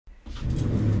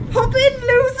Hop in,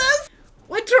 losers!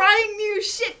 We're trying new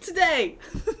shit today!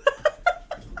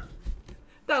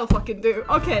 That'll fucking do.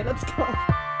 Okay, let's go.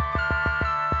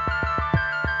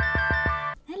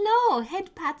 Hello,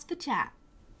 head pats for chat.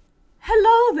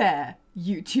 Hello there,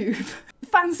 YouTube.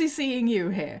 Fancy seeing you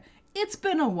here. It's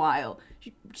been a while.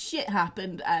 Shit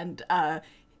happened and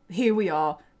here we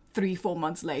are 3-4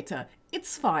 months later.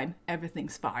 It's fine.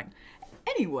 Everything's fine.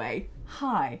 Anyway,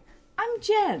 hi. I'm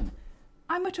Jen.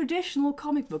 I'm a traditional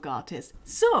comic book artist.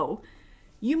 So,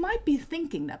 you might be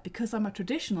thinking that because I'm a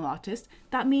traditional artist,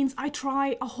 that means I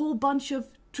try a whole bunch of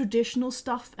traditional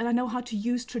stuff and I know how to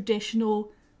use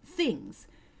traditional things.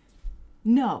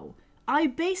 No. I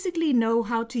basically know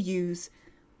how to use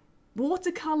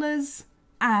watercolors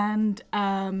and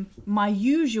my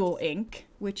usual ink,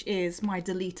 which is my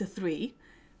Deleter 3,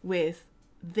 with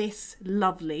this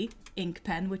lovely ink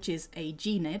pen, which is a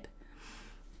G-nib.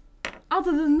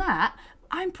 Other than that,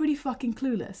 I'm pretty fucking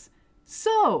clueless.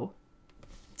 So,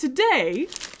 today,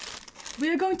 we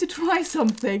are going to try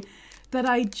something that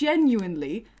I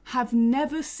genuinely have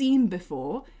never seen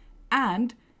before,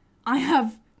 and I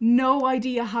have no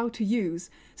idea how to use.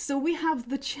 So we have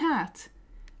the chat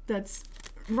that's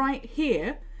right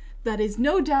here that is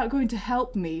no doubt going to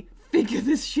help me figure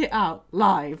this shit out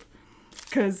live.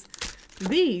 Because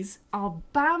these are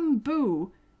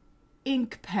bamboo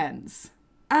ink pens.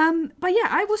 But yeah,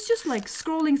 I was just like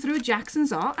scrolling through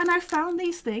Jackson's art and I found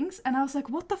these things and I was like,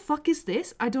 what the fuck is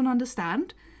this? I don't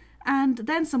understand. And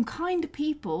then some kind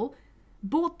people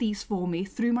bought these for me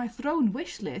through my Throne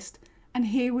wish list, and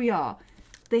here we are.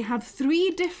 They have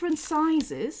 3 different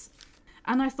sizes,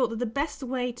 and I thought that the best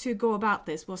way to go about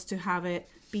this was to have it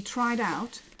be tried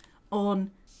out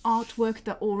on artwork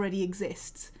that already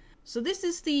exists. So this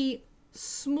is the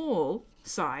small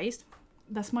size.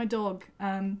 That's my dog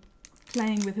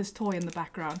playing with his toy in the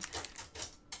background.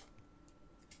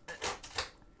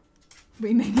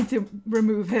 We may need to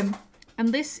remove him.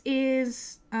 And this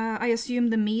is, I assume,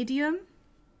 the medium.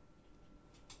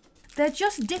 They're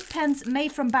just dip pens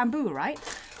made from bamboo, right?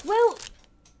 Well,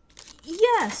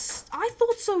 yes, I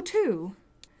thought so too.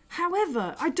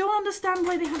 However, I don't understand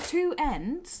why they have 2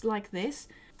 ends like this.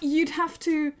 You'd have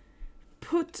to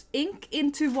put ink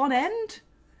into one end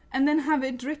and then have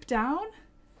it drip down.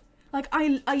 Like,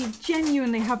 I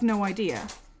genuinely have no idea.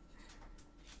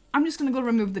 I'm just gonna go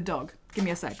remove the dog. Give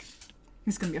me a sec.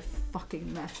 It's gonna be a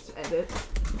fucking mess to edit.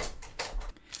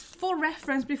 For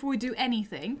reference, before we do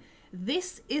anything,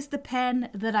 this is the pen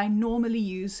that I normally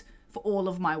use for all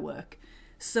of my work.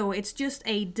 So it's just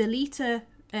a Deleter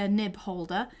nib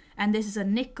holder, and this is a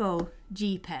Nico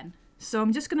G pen. So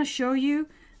I'm just going to show you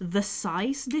the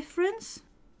size difference.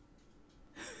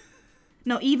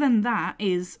 No, even that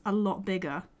is a lot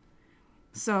bigger.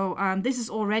 So this is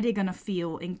already going to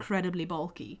feel incredibly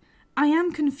bulky. I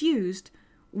am confused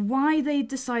why they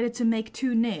decided to make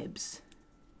 2 nibs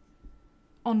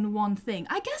on one thing.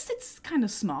 I guess it's kind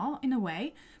of smart in a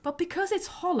way, but because it's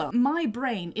hollow, my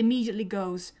brain immediately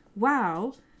goes,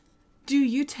 wow, do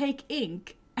you take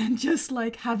ink and just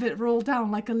like have it roll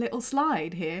down like a little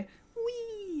slide here?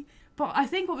 Whee! But I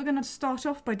think what we're going to start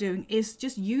off by doing is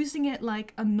just using it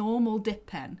like a normal dip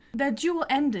pen. They're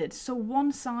dual-ended, so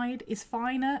one side is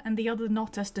finer and the other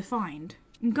not as defined.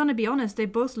 I'm gonna be honest, they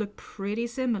both look pretty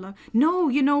similar. No,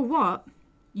 you know what?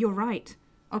 You're right.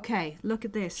 Okay, look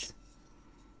at this.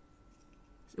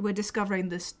 We're discovering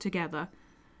this together.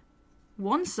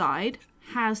 One side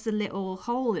has the little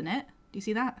hole in it. Do you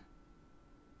see that?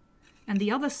 And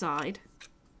the other side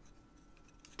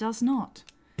does not.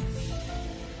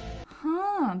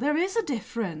 Huh, there is a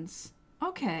difference.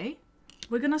 Okay.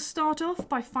 We're gonna start off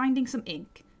by finding some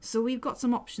ink. So we've got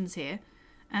some options here.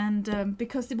 And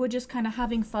because we're just kind of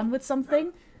having fun with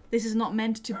something, this is not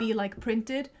meant to be like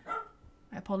printed.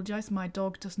 I apologize, my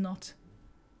dog does not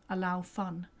allow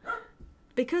fun.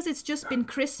 Because it's just been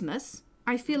Christmas,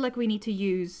 I feel like we need to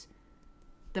use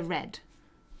the red.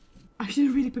 I should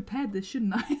have really prepared this,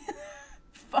 shouldn't I?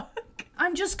 Fuck.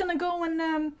 I'm just gonna go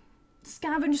and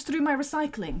scavenge through my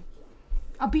recycling.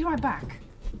 I'll be right back.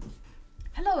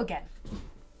 Hello again.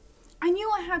 I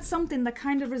knew I had something that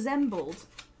kind of resembled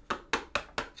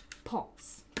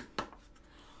pots.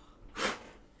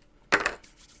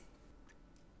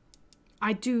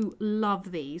 I do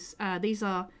love these. These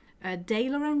are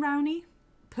Daler & Rowney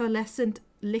pearlescent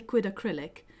liquid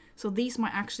acrylic. So these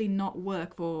might actually not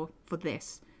work for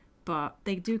this, but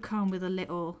they do come with a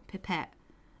little pipette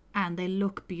and they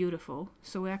look beautiful.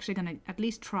 So we're actually gonna at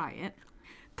least try it.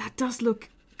 That does look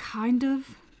kind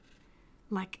of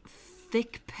like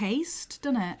thick paste,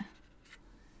 doesn't it?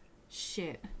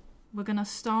 Shit. We're gonna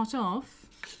start off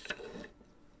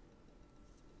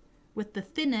with the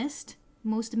thinnest,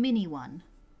 most mini one.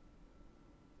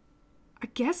 I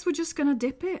guess we're just gonna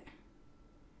dip it.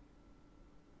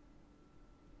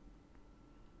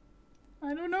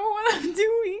 I don't know what I'm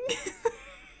doing.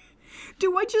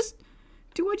 Do I just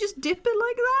dip it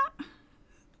like that?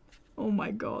 Oh my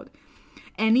god.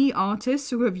 Any artists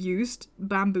who have used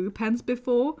bamboo pens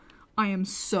before, I am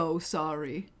so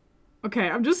sorry.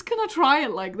 Okay, I'm just gonna try it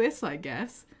like this, I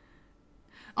guess.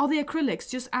 Oh, the acrylics,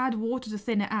 just add water to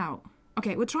thin it out.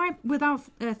 Okay, we'll try it without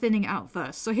thinning it out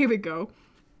first. So here we go.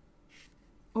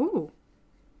 Oh.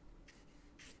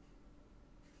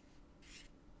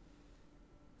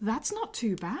 That's not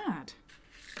too bad.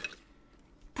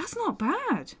 That's not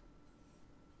bad.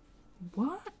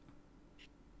 What?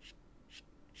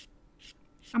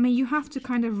 I mean, you have to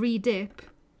kind of re-dip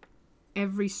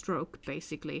every stroke,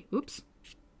 basically. Oops.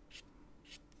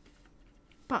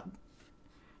 But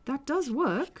that does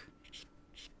work.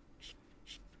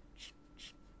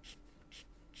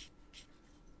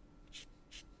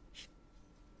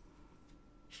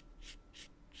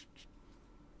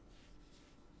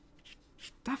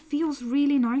 That feels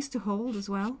really nice to hold as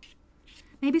well.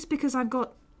 Maybe it's because I've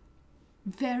got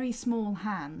very small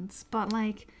hands, but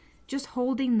like just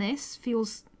holding this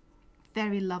feels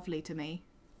very lovely to me.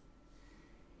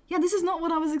 Yeah, this is not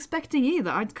what I was expecting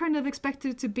either. I'd kind of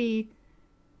expected it to be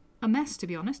a mess, to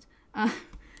be honest.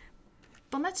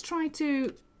 But let's try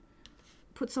to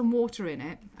put some water in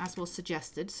it, as was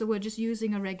suggested. So we're just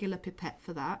using a regular pipette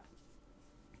for that.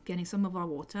 Getting some of our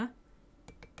water.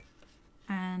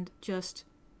 And just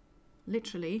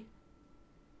literally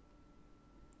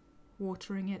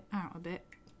watering it out a bit.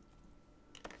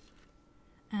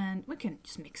 And we can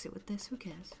just mix it with this, who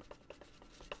cares?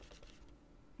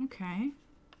 Okay.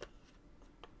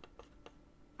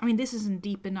 I mean, this isn't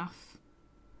deep enough,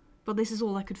 but this is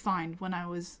all I could find when I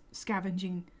was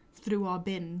scavenging through our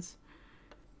bins.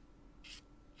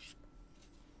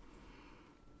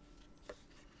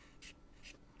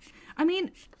 I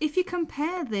mean, if you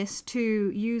compare this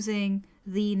to using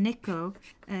the Nico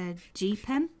G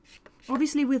pen,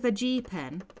 obviously with a G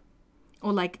pen,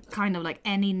 or like kind of like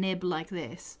any nib like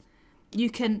this, you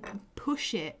can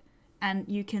push it and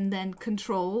you can then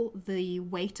control the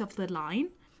weight of the line.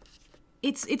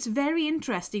 It's very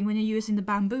interesting when you're using the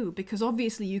bamboo, because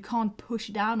obviously you can't push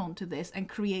down onto this and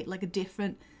create like a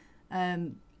different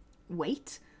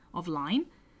weight of line.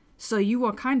 So you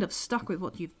are kind of stuck with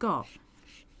what you've got.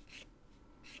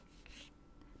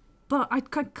 But I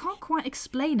can't quite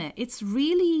explain it. It's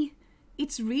really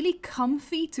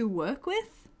comfy to work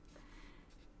with.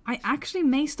 I actually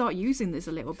may start using this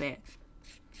a little bit.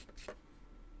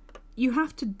 You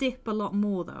have to dip a lot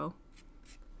more though.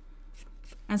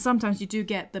 And sometimes you do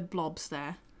get the blobs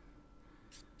there.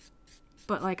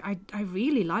 But like, I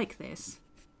really like this.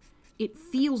 It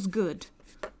feels good.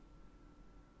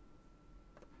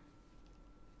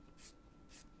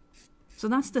 So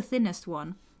that's the thinnest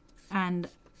one. And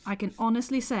I can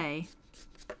honestly say,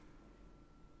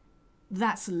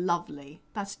 that's lovely.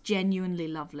 That's genuinely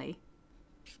lovely.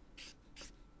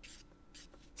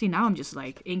 See, now I'm just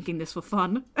like inking this for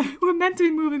fun. We're meant to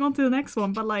be moving on to the next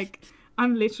one, but like,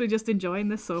 I'm literally just enjoying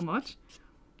this so much.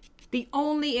 The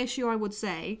only issue I would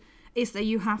say is that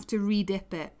you have to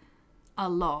re-dip it a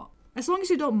lot. As long as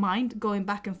you don't mind going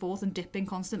back and forth and dipping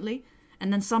constantly,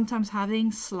 and then sometimes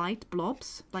having slight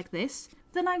blobs like this,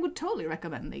 then I would totally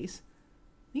recommend these.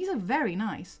 These are very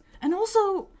nice. And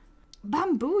also,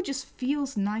 bamboo just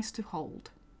feels nice to hold.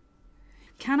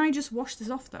 Can I just wash this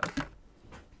off though?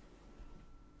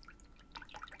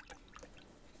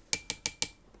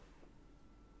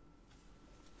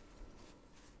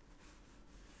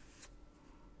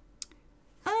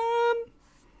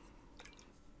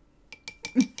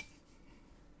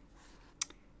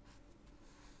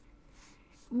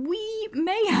 We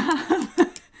may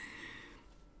have.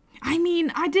 I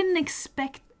mean, I didn't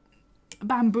expect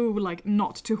bamboo like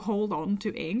not to hold on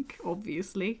to ink,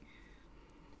 obviously.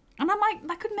 And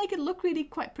that could make it look really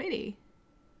quite pretty.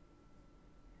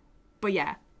 But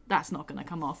yeah, that's not gonna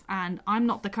come off. And I'm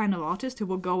not the kind of artist who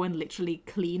will go and literally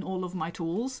clean all of my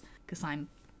tools, because I'm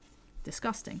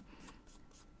disgusting.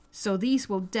 So these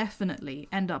will definitely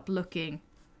end up looking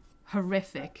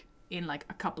horrific in like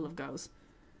a couple of goes.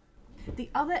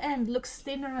 The other end looks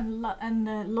thinner and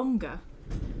longer.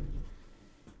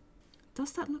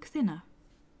 Does that look thinner?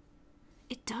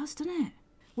 It does, doesn't it?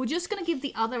 We're just going to give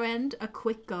the other end a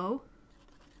quick go.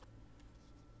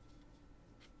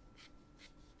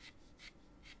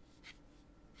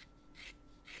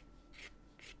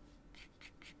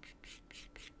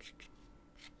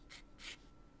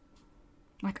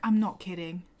 Like, I'm not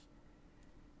kidding.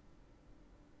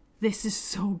 This is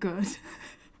so good.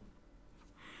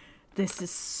 This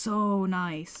is so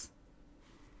nice.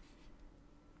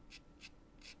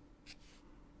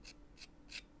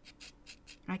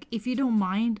 Like, if you don't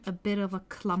mind a bit of a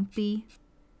clumpy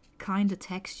kind of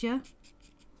texture,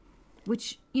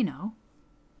 which, you know,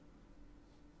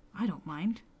 I don't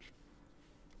mind.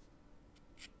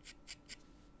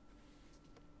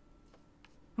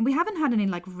 And we haven't had any,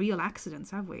 like, real accidents,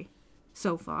 have we?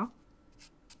 So far.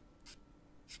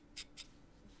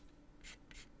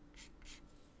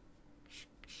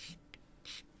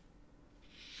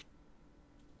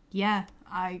 Yeah,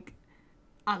 I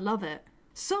love it.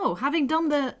 So, having done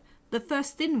the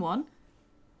first thin one,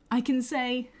 I can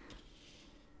say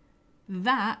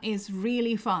that is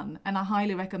really fun and I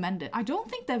highly recommend it. I don't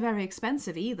think they're very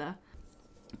expensive either.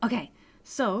 Okay,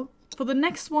 so for the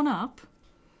next one up,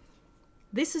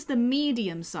 this is the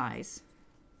medium size.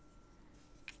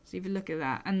 So if you look at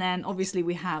that, and then obviously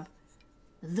we have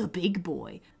the big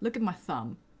boy. Look at my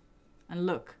thumb and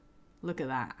look at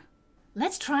that.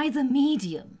 Let's try the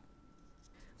medium.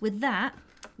 With that,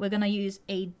 we're going to use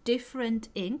a different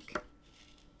ink.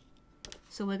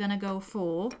 So we're going to go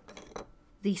for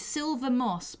the Silver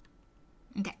Moss.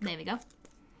 Okay, there we go.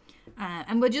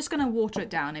 And we're just going to water it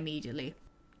down immediately.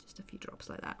 Just a few drops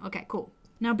like that. Okay, cool.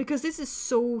 Now, because this is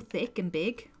so thick and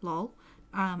big, lol,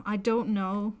 I don't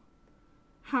know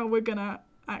how we're going to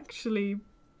actually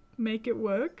make it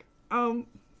work. Hold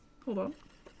on.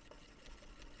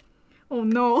 Oh,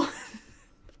 no.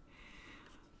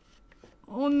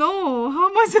 Oh no, how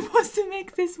am I supposed to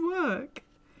make this work?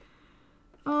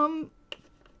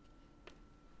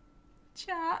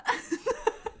 Chat.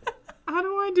 How do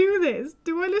I do this?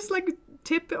 Do I just like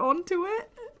tip it onto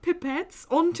it? Pipettes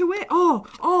onto it?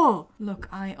 Oh! Look,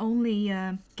 I only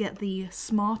get the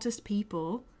smartest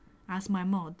people as my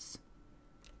mods.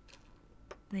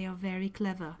 They are very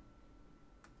clever.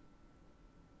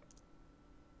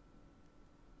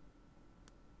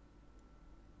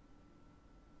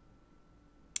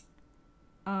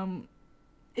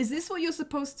 Is this what you're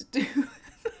supposed to do?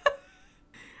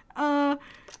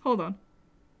 Hold on.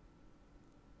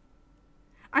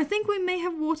 I think we may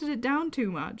have watered it down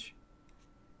too much.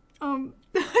 I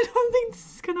don't think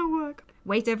this is gonna work.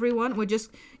 Wait, everyone,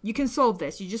 you can solve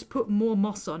this. You just put more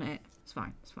moss on it. It's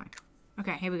fine, it's fine.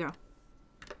 Okay, here we go.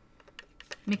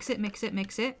 Mix it, mix it,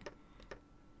 mix it.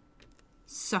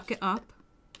 Suck it up.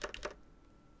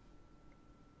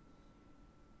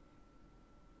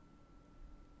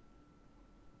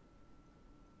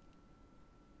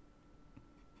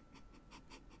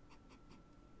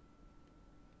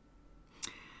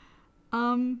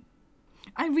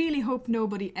 I really hope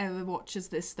nobody ever watches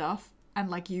this stuff and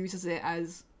like uses it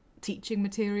as teaching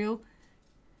material.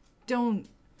 Don't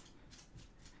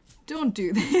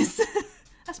do this.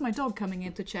 That's my dog coming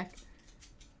in to check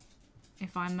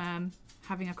if I'm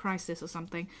having a crisis or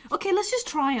something. Okay, let's just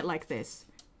try it like this.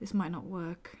 This might not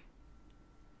work.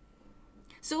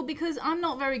 So because I'm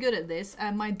not very good at this,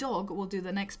 my dog will do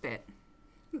the next bit.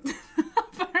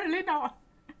 Apparently not.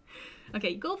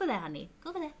 Okay, go over there, honey.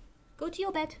 Go over there. Go to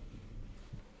your bed.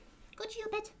 Go to your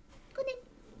bed. Go then.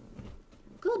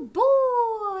 Good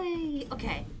boy.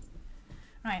 Okay.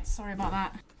 Right, sorry about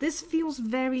that. This feels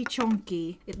very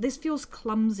chunky. This feels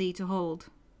clumsy to hold.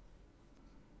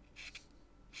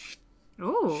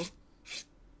 Oh.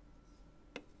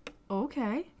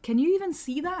 Okay. Can you even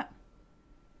see that?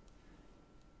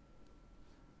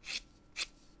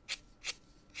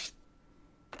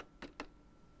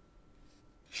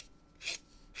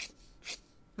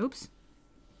 Oops.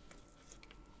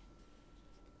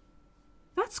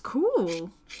 That's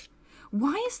cool.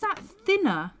 Why is that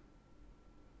thinner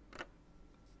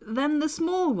than the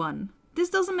small one? This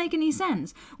doesn't make any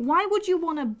sense. Why would you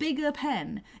want a bigger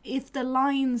pen if the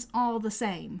lines are the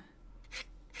same?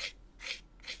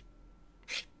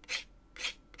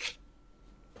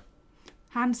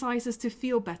 Hand sizes to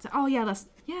feel better. Oh yeah,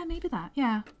 maybe that,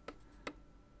 yeah.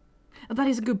 That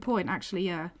is a good point, actually,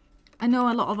 yeah. I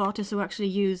know a lot of artists who actually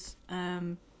use,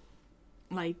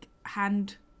 like,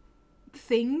 hand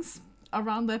things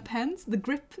around their pens. The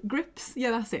grips.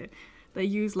 Yeah, that's it. They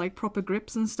use, like, proper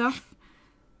grips and stuff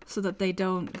so that they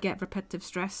don't get repetitive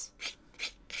stress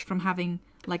from having,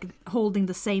 like, holding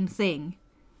the same thing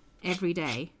every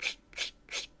day.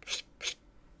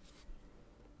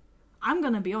 I'm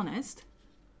gonna be honest.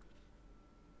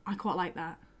 I quite like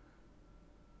that.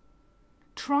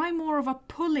 Try more of a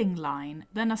pulling line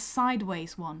than a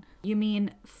sideways one. You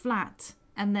mean flat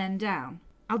and then down?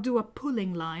 I'll do a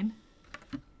pulling line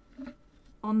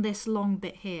on this long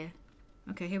bit here.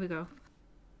 Okay, here we go.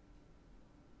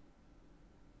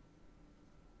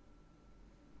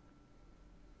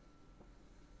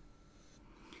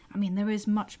 I mean, there is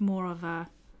much more of a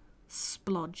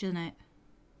splodge in it.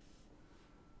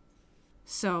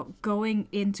 So going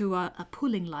into a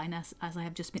pulling line, as I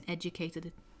have just been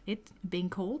educated it being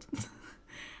called,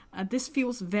 this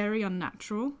feels very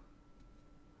unnatural.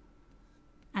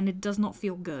 And it does not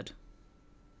feel good.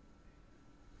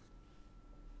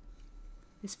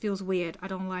 This feels weird. I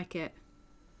don't like it.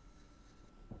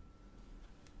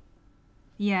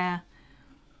 Yeah.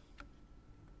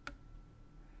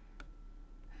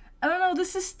 I don't know,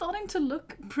 this is starting to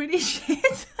look pretty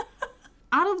shit.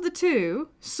 Out of the two,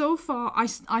 so far,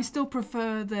 I still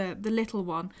prefer the little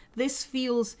one. This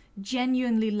feels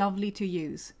genuinely lovely to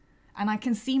use. And I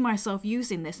can see myself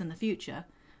using this in the future.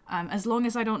 As long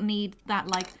as I don't need that,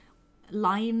 like,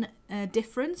 line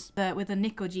difference. But with a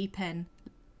Nico G pen,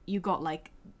 you got, like,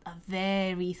 a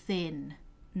very thin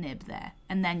nib there.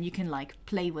 And then you can, like,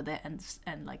 play with it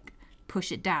and like,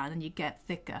 push it down and you get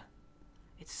thicker.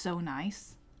 It's so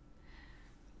nice.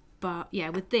 But, yeah,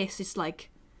 with this, it's like,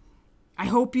 I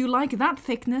hope you like that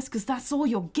thickness, because that's all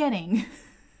you're getting.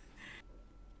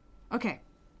 Okay.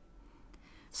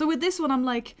 So with this one, I'm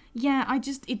like, yeah,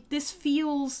 this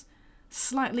feels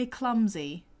slightly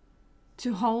clumsy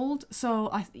to hold.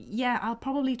 So, I'll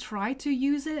probably try to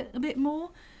use it a bit more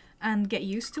and get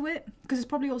used to it. Because it's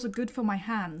probably also good for my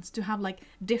hands to have, like,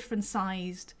 different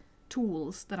sized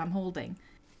tools that I'm holding.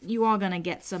 You are going to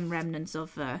get some remnants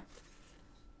of the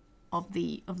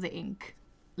ink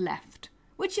left.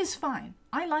 Which is fine.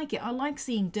 I like it. I like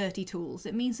seeing dirty tools.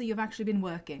 It means that you've actually been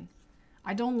working.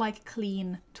 I don't like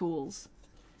clean tools.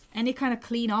 Any kind of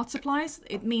clean art supplies,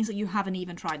 it means that you haven't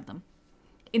even tried them.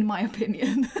 In my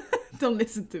opinion. Don't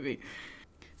listen to me.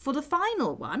 For the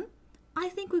final one, I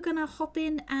think we're gonna hop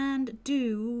in and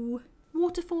do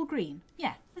Waterfall Green.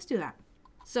 Yeah, let's do that.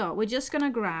 So we're just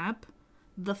gonna grab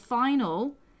the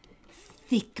final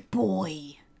thick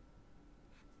boy.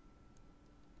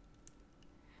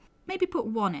 Maybe put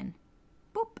one in.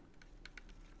 Boop.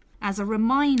 As a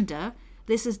reminder,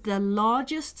 this is the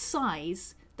largest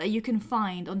size that you can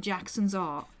find on Jackson's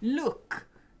Art. Look!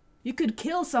 You could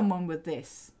kill someone with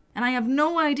this. And I have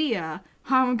no idea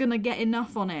how I'm gonna get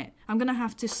enough on it. I'm gonna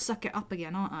have to suck it up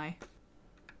again, aren't I?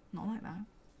 Not like that.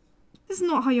 This is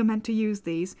not how you're meant to use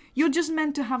these. You're just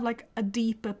meant to have like a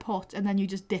deeper pot and then you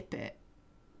just dip it.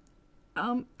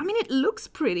 I mean, it looks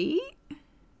pretty.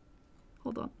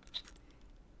 Hold on.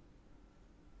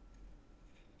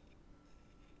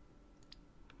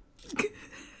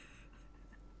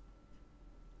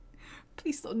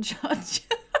 Please don't judge.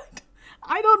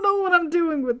 I don't know what I'm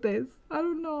doing with this. I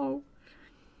don't know.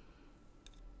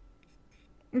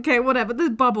 Okay, whatever. There's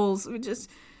bubbles. We just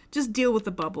deal with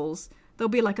the bubbles. There'll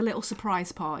be like a little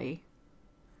surprise party.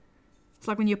 It's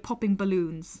like when you're popping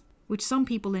balloons, which some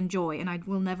people enjoy and I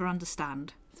will never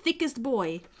understand. Thickest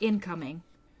boy incoming.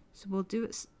 So we'll do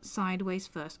it sideways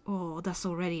first. Oh, that's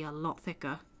already a lot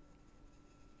thicker.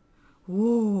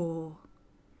 Whoa.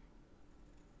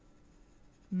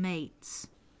 Mates.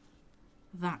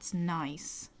 That's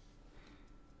nice.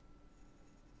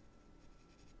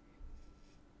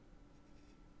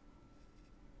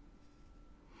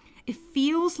 It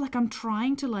feels like I'm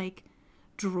trying to like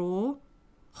draw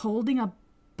holding a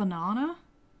banana.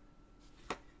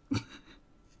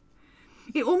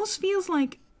 It almost feels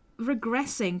like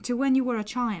regressing to when you were a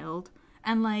child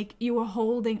and like you were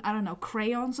holding, I don't know,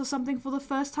 crayons or something for the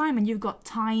first time and you've got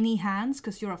tiny hands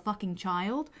because you're a fucking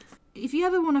child. If you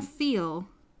ever want to feel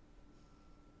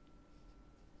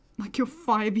like you're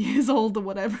 5 years old or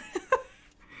whatever,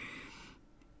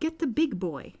 get the big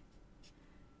boy.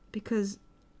 Because,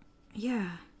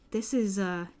 yeah, this is,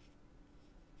 I'm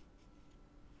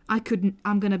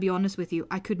gonna be honest with you,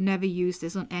 I could never use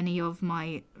this on any of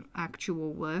my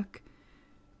actual work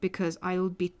because I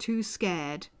would be too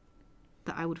scared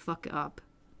that I would fuck it up.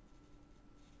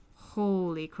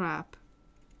 Holy crap.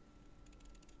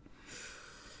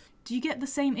 Do you get the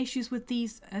same issues with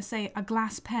these, say, a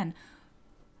glass pen?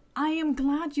 I am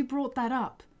glad you brought that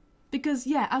up. Because,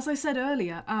 yeah, as I said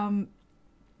earlier, I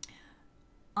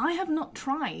have not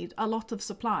tried a lot of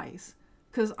supplies.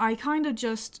 Because I kind of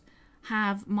just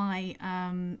have my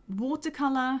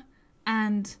watercolour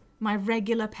and my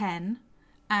regular pen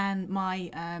and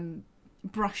my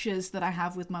brushes that I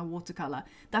have with my watercolour.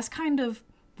 That's kind of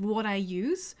what I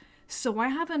use. So I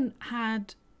haven't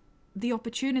had the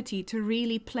opportunity to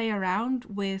really play around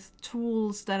with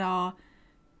tools that are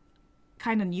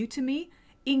kind of new to me,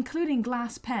 including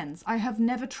glass pens. I have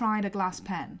never tried a glass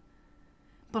pen,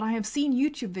 but I have seen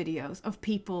YouTube videos of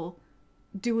people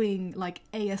doing like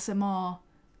ASMR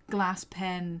glass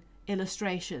pen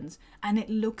illustrations and it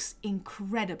looks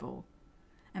incredible.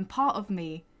 And part of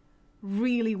me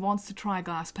really wants to try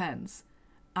glass pens.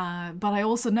 But I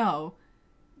also know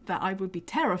that I would be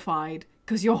terrified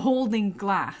because you're holding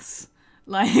glass.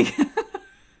 Like,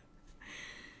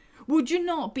 would you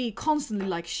not be constantly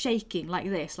like shaking like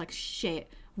this? Like,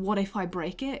 shit, what if I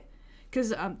break it?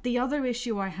 Because the other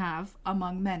issue I have,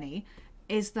 among many,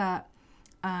 is that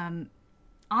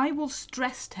I will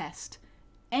stress test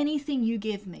anything you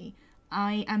give me.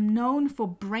 I am known for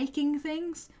breaking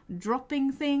things,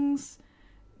 dropping things,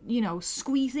 you know,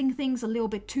 squeezing things a little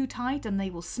bit too tight and they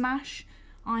will smash.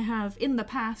 I have, in the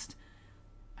past,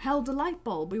 held a light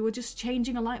bulb. We were just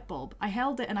changing a light bulb. I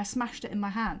held it and I smashed it in my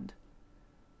hand.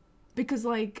 Because,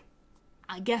 like,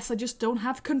 I guess I just don't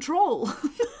have control.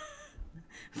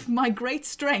 My great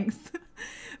strength.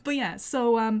 But yeah,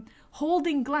 so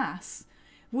holding glass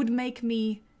would make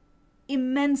me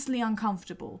immensely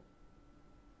uncomfortable.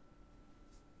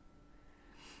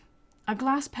 A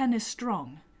glass pen is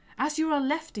strong. As you're a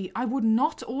lefty, I would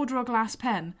not order a glass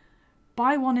pen.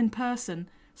 Buy one in person.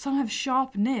 Some have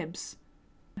sharp nibs.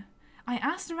 I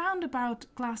asked around about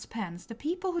glass pens. The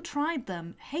people who tried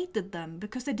them hated them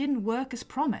because they didn't work as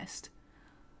promised.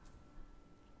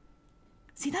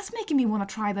 See, that's making me want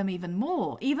to try them even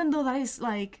more, even though that is,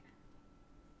 like,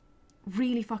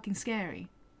 really fucking scary.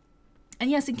 And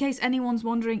yes, in case anyone's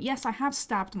wondering, yes, I have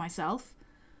stabbed myself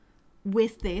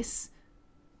with this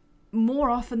more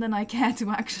often than I care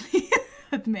to actually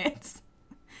admit.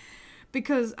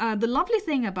 Because the lovely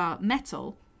thing about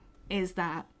metal is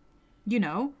that, you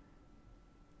know,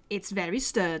 it's very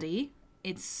sturdy.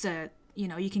 It's, you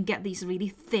know, you can get these really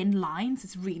thin lines.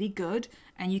 It's really good.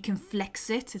 And you can flex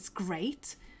it. It's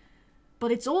great.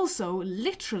 But it's also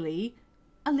literally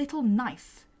a little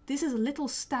knife. This is a little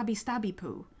stabby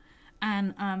poo.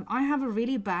 And I have a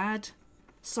really bad...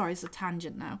 Sorry, it's a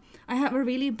tangent now. I have a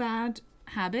really bad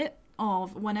habit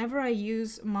of whenever I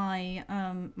use my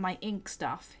my ink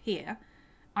stuff here,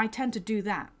 I tend to do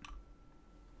that.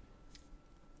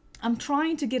 I'm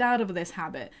trying to get out of this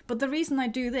habit, but the reason I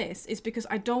do this is because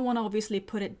I don't want to obviously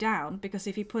put it down, because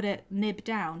if you put it nib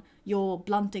down, you're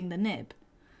blunting the nib.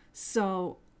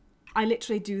 So I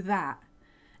literally do that.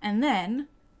 And then,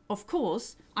 of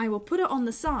course, I will put it on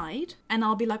the side and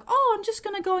I'll be like, oh, I'm just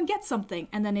going to go and get something.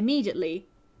 And then immediately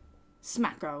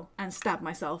smacko and stab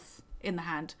myself in the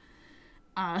hand.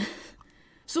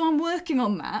 So I'm working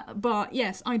on that, but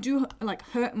yes, I do like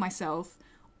hurt myself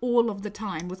all of the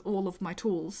time with all of my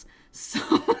tools. So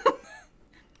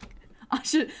I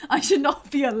should not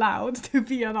be allowed to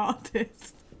be an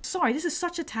artist. Sorry, this is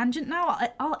such a tangent now.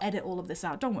 I'll edit all of this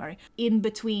out, don't worry. In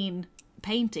between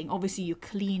painting, obviously you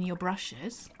clean your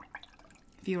brushes.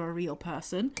 If you're a real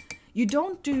person, you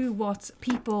don't do what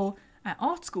people at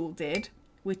art school did,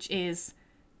 which is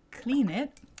clean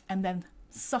it and then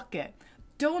suck it.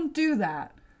 Don't do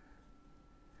that.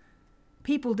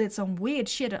 People did some weird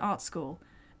shit at art school.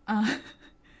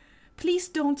 Please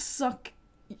don't suck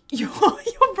your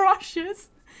brushes,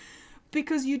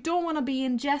 because you don't want to be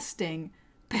ingesting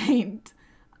paint.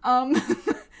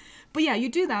 But yeah, you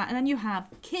do that, and then you have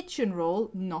kitchen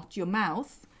roll, not your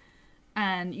mouth,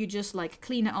 and you just like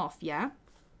clean it off, yeah?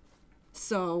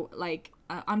 So like,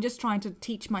 I'm just trying to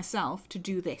teach myself to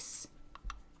do this.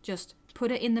 Just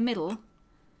put it in the middle,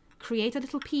 create a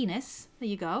little penis, there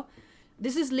you go.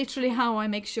 This is literally how I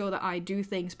make sure that I do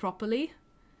things properly.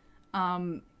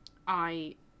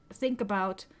 I think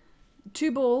about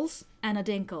 2 balls and a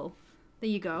dinkle. There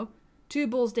you go. 2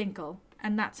 balls dinkle.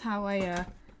 And that's how I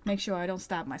make sure I don't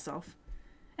stab myself.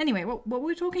 Anyway, what were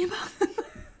we talking about?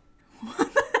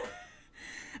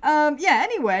 Yeah,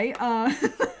 anyway,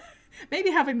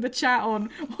 maybe having the chat on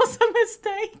was a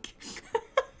mistake.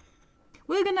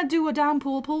 We're gonna do a down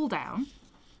pull down.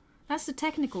 That's the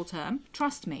technical term.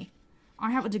 Trust me.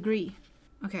 I have a degree.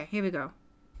 Okay, here we go.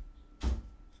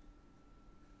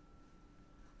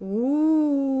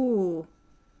 Ooh.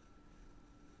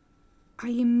 I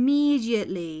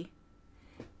immediately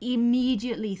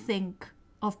think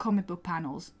of comic book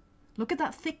panels. Look at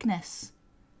that thickness.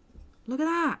 Look at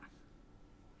that.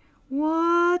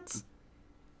 What?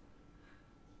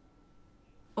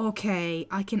 Okay,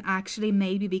 I can actually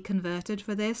maybe be converted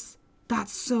for this.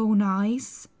 That's so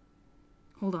nice.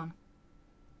 Hold on.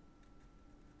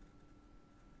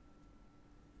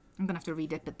 I'm gonna have to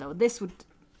redip it though. This would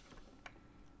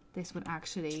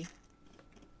actually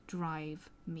drive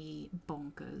me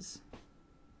bonkers.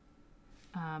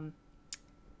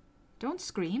 Don't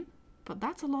scream, but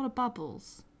that's a lot of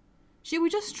bubbles. Should we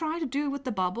just try to do it with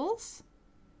the bubbles?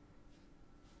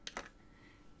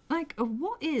 Like,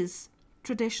 what is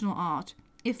traditional art,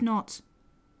 if not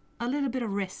a little bit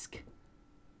of risk?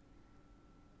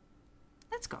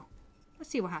 Let's go. Let's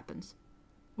see what happens.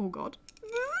 Oh god.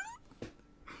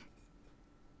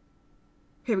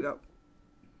 Here we go.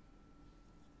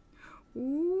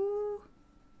 Ooh.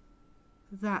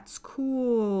 That's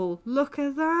cool. Look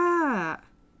at that.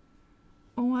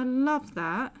 Oh, I love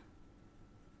that.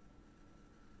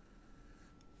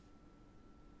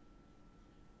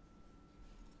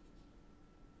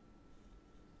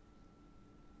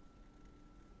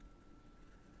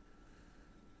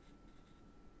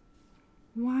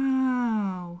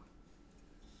 Wow.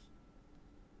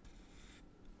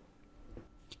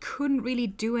 You couldn't really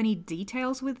do any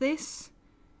details with this.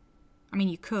 I mean,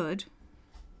 you could,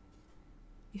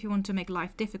 if you want to make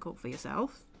life difficult for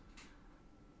yourself.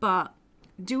 But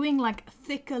doing like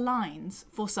thicker lines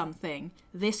for something,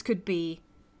 this could be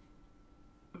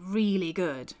really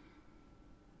good.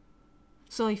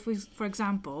 So if we, for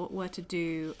example, were to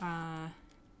do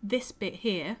this bit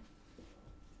here,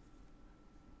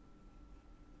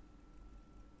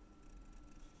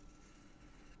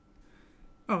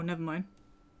 oh, never mind.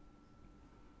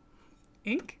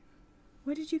 Ink?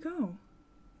 Where did you go?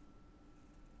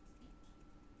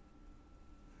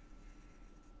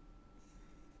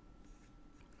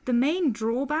 The main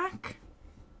drawback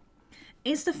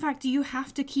is the fact that you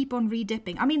have to keep on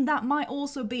redipping. I mean, that might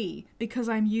also be because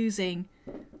I'm using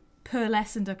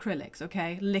pearlescent acrylics,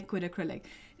 okay? Liquid acrylic.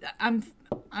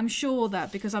 I'm sure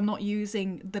that because I'm not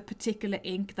using the particular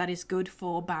ink that is good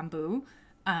for bamboo,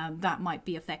 that might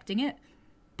be affecting it.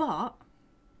 But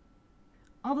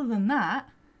other than that,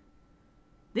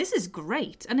 this is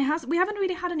great. And we haven't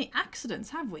really had any accidents,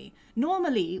 have we?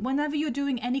 Normally, whenever you're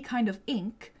doing any kind of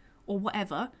ink or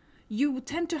whatever, you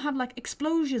tend to have like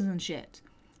explosions and shit.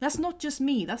 That's not just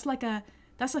me. That's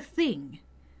a thing.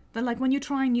 That like when you're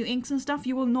trying new inks and stuff,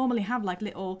 you will normally have like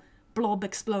little blob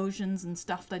explosions and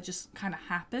stuff that just kind of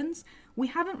happens. We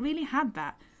haven't really had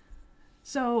that.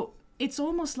 So it's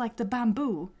almost like the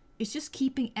bamboo is just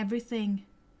keeping everything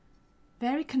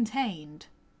very contained.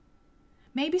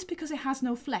 Maybe it's because it has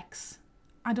no flex.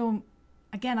 I don't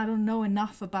know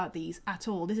enough about these at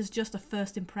all. This is just a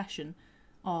first impression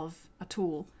of a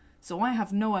tool. So I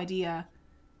have no idea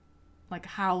like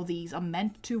how these are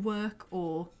meant to work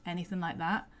or anything like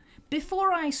that.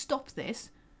 Before I stop this,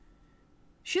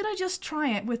 should I just try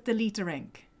it with the liter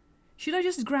ink? Should I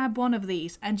just grab one of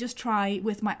these and just try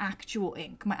with my actual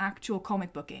ink, my actual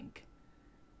comic book ink?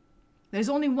 There's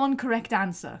only one correct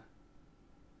answer.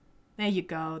 There you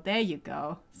go, there you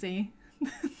go. See?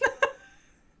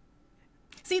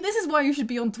 See, this is why you should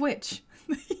be on Twitch.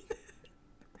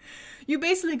 You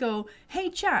basically go, hey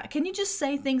chat, can you just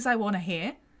say things I want to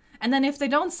hear? And then if they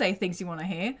don't say things you want to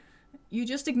hear, you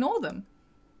just ignore them.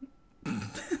 Can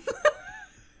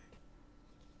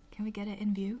we get it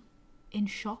in view? In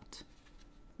shot?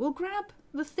 We'll grab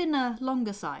the thinner,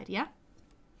 longer side, yeah?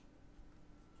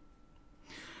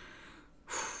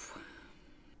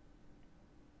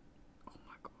 Oh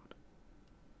my god.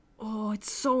 Oh,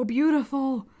 it's so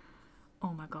beautiful.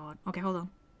 Oh my god. Okay, hold on.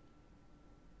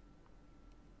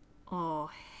 Oh,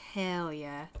 hell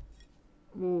yeah.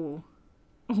 Ooh.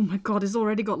 Oh my god, it's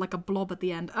already got like a blob at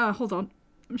the end. Hold on.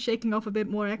 I'm shaking off a bit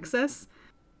more excess.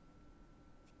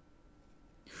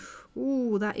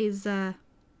 Ooh, that is,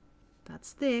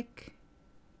 that's thick.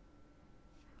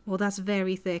 Oh, that's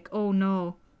very thick. Oh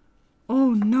no.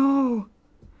 Oh no.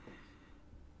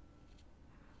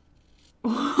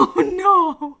 Oh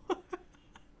no.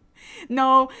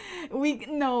 No,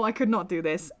 I could not do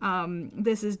this.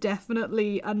 This is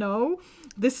definitely a no.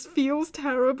 This feels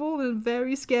terrible and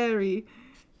very scary.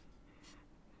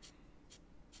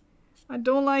 I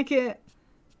don't like it.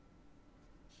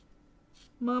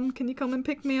 Mum, can you come and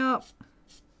pick me up?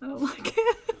 I don't like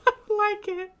it. I don't like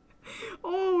it.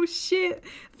 Oh shit,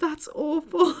 that's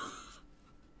awful.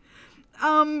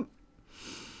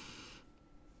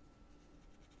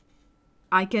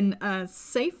 I can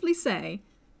safely say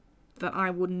that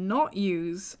I would not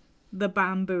use the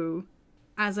bamboo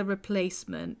as a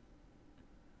replacement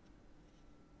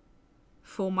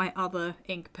for my other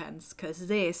ink pens, because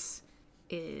this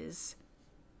is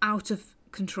out of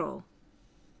control.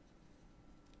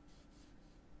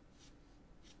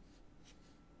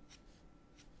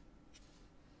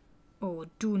 Oh,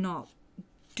 do not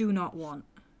want.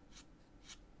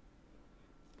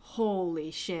 Holy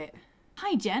shit.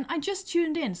 Hi Jen, I just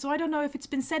tuned in, so I don't know if it's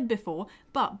been said before,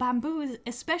 but bamboo is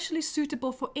especially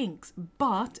suitable for inks,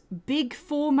 but big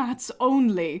formats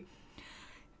only.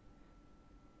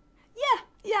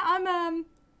 Yeah,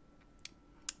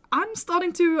 I'm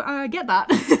starting to get that.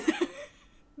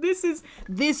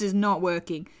 This is not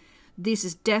working. This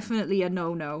is definitely a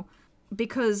no-no,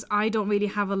 because I don't really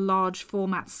have a large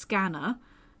format scanner.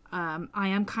 I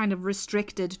am kind of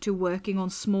restricted to working on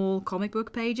small comic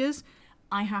book pages.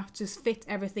 I have to fit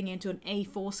everything into an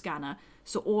A4 scanner,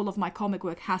 so all of my comic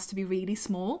work has to be really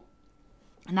small.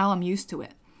 And now I'm used to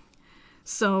it.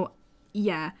 So,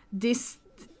 yeah, this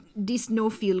no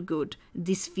feel good.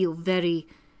 This feel very,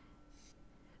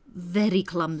 very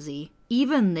clumsy.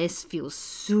 Even this feels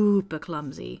super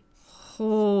clumsy.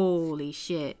 Holy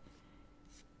shit.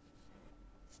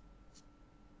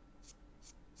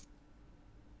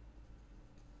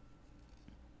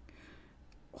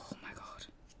 Oh my god.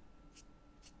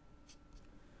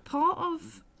 Part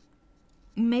of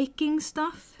making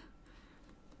stuff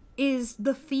is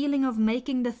the feeling of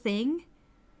making the thing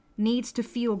needs to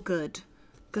feel good.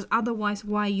 Because otherwise,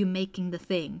 why are you making the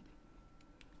thing?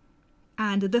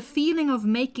 And the feeling of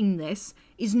making this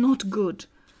is not good.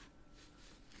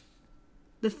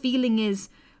 The feeling is,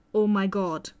 oh my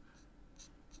god,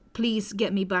 please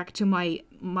get me back to my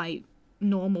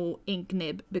normal ink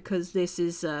nib, because this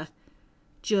is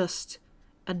just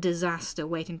a disaster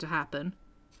waiting to happen.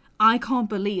 I can't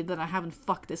believe that I haven't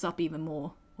fucked this up even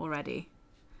more already.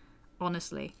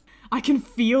 Honestly. I can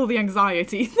feel the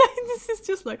anxiety. This is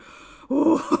just like,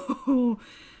 oh.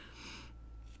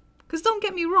 Because don't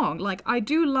get me wrong, like, I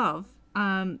do love,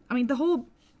 I mean, the whole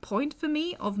point for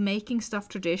me of making stuff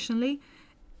traditionally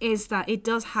is that it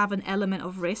does have an element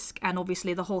of risk, and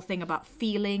obviously the whole thing about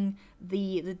feeling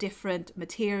the different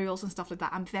materials and stuff like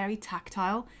that. I'm very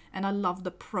tactile, and I love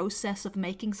the process of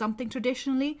making something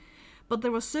traditionally, but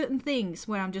there are certain things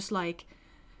where I'm just like,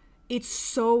 it's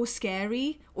so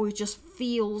scary, or it just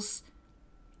feels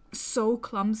so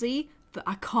clumsy that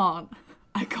I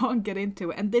can't get into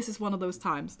it. And this is one of those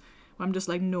times where I'm just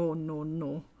like, no, no,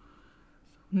 no.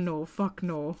 No, fuck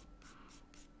no.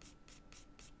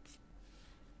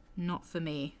 Not for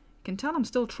me. You can tell I'm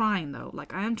still trying though.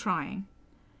 Like, I am trying.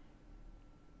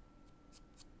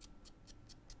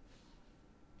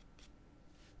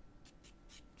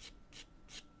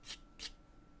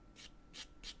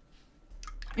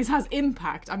 It has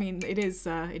impact. I mean, it is,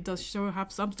 it does sure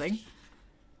have something.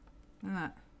 Look at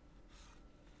that.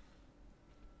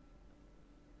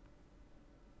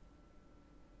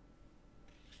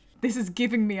 This is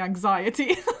giving me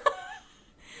anxiety.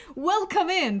 Welcome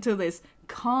into this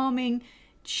calming,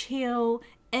 chill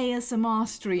ASMR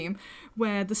stream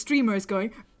where the streamer is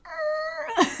going.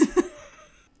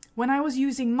 When I was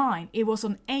using mine, it was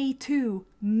on A2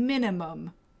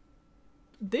 minimum.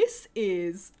 This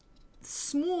is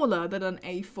smaller than an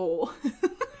A4.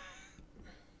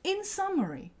 In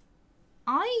summary,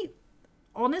 I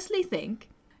honestly think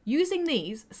using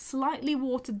these slightly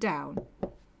watered down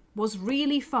was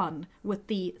really fun with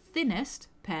the thinnest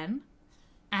pen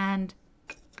and,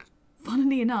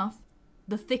 funnily enough,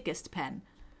 the thickest pen.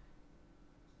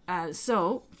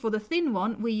 So for the thin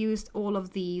one, we used all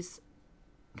of these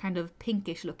kind of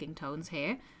pinkish looking tones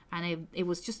here, and it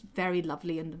was just very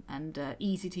lovely and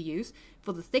easy to use.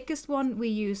 For the thickest one, we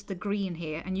used the green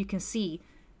here, and you can see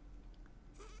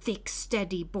thick,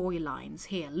 steady boy lines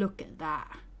here. Look at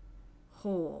that.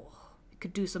 Oh, you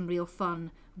could do some real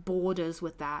fun borders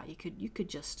with that. You could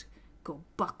just go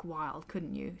buck wild,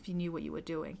 couldn't you, if you knew what you were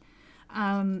doing.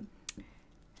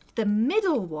 The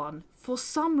middle one, for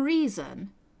some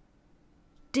reason,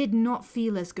 did not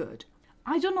feel as good.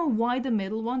 I don't know why the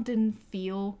middle one didn't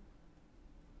feel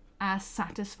as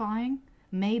satisfying.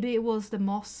 Maybe it was the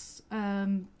moss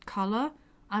color.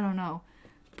 I don't know.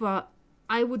 But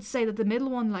I would say that the middle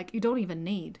one, like, you don't even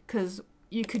need, because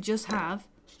you could just have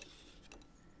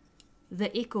the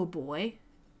Ico Boy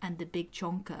and the Big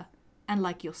Chonker, and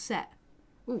like you're set.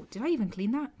 Oh, did I even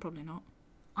clean that? Probably not.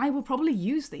 I will probably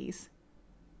use these,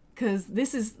 because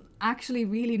this is actually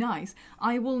really nice.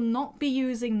 I will not be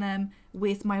using them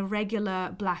with my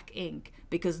regular black ink,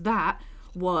 because that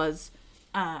was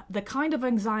the kind of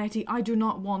anxiety I do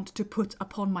not want to put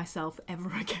upon myself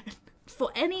ever again.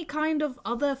 For any kind of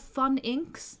other fun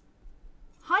inks,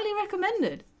 highly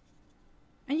recommended.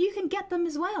 And you can get them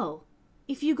as well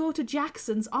if you go to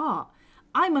Jackson's Art.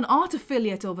 I'm an art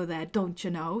affiliate over there, don't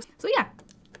you know? So yeah,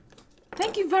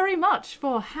 thank you very much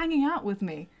for hanging out with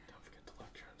me. Don't forget to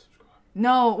like, share, and subscribe.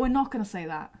 No, we're not going to say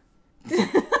that.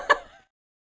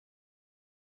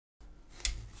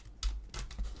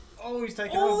 Oh, he's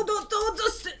taking Oh, off. don't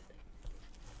just...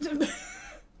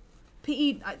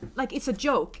 PE, like, it's a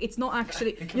joke. It's not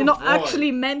actually... You're not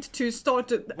actually meant to start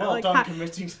to... Well like, done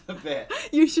committing to the bit.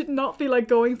 You should not be, like,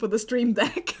 going for the stream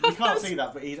deck. You can't see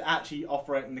that, but he's actually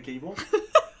operating the keyboard.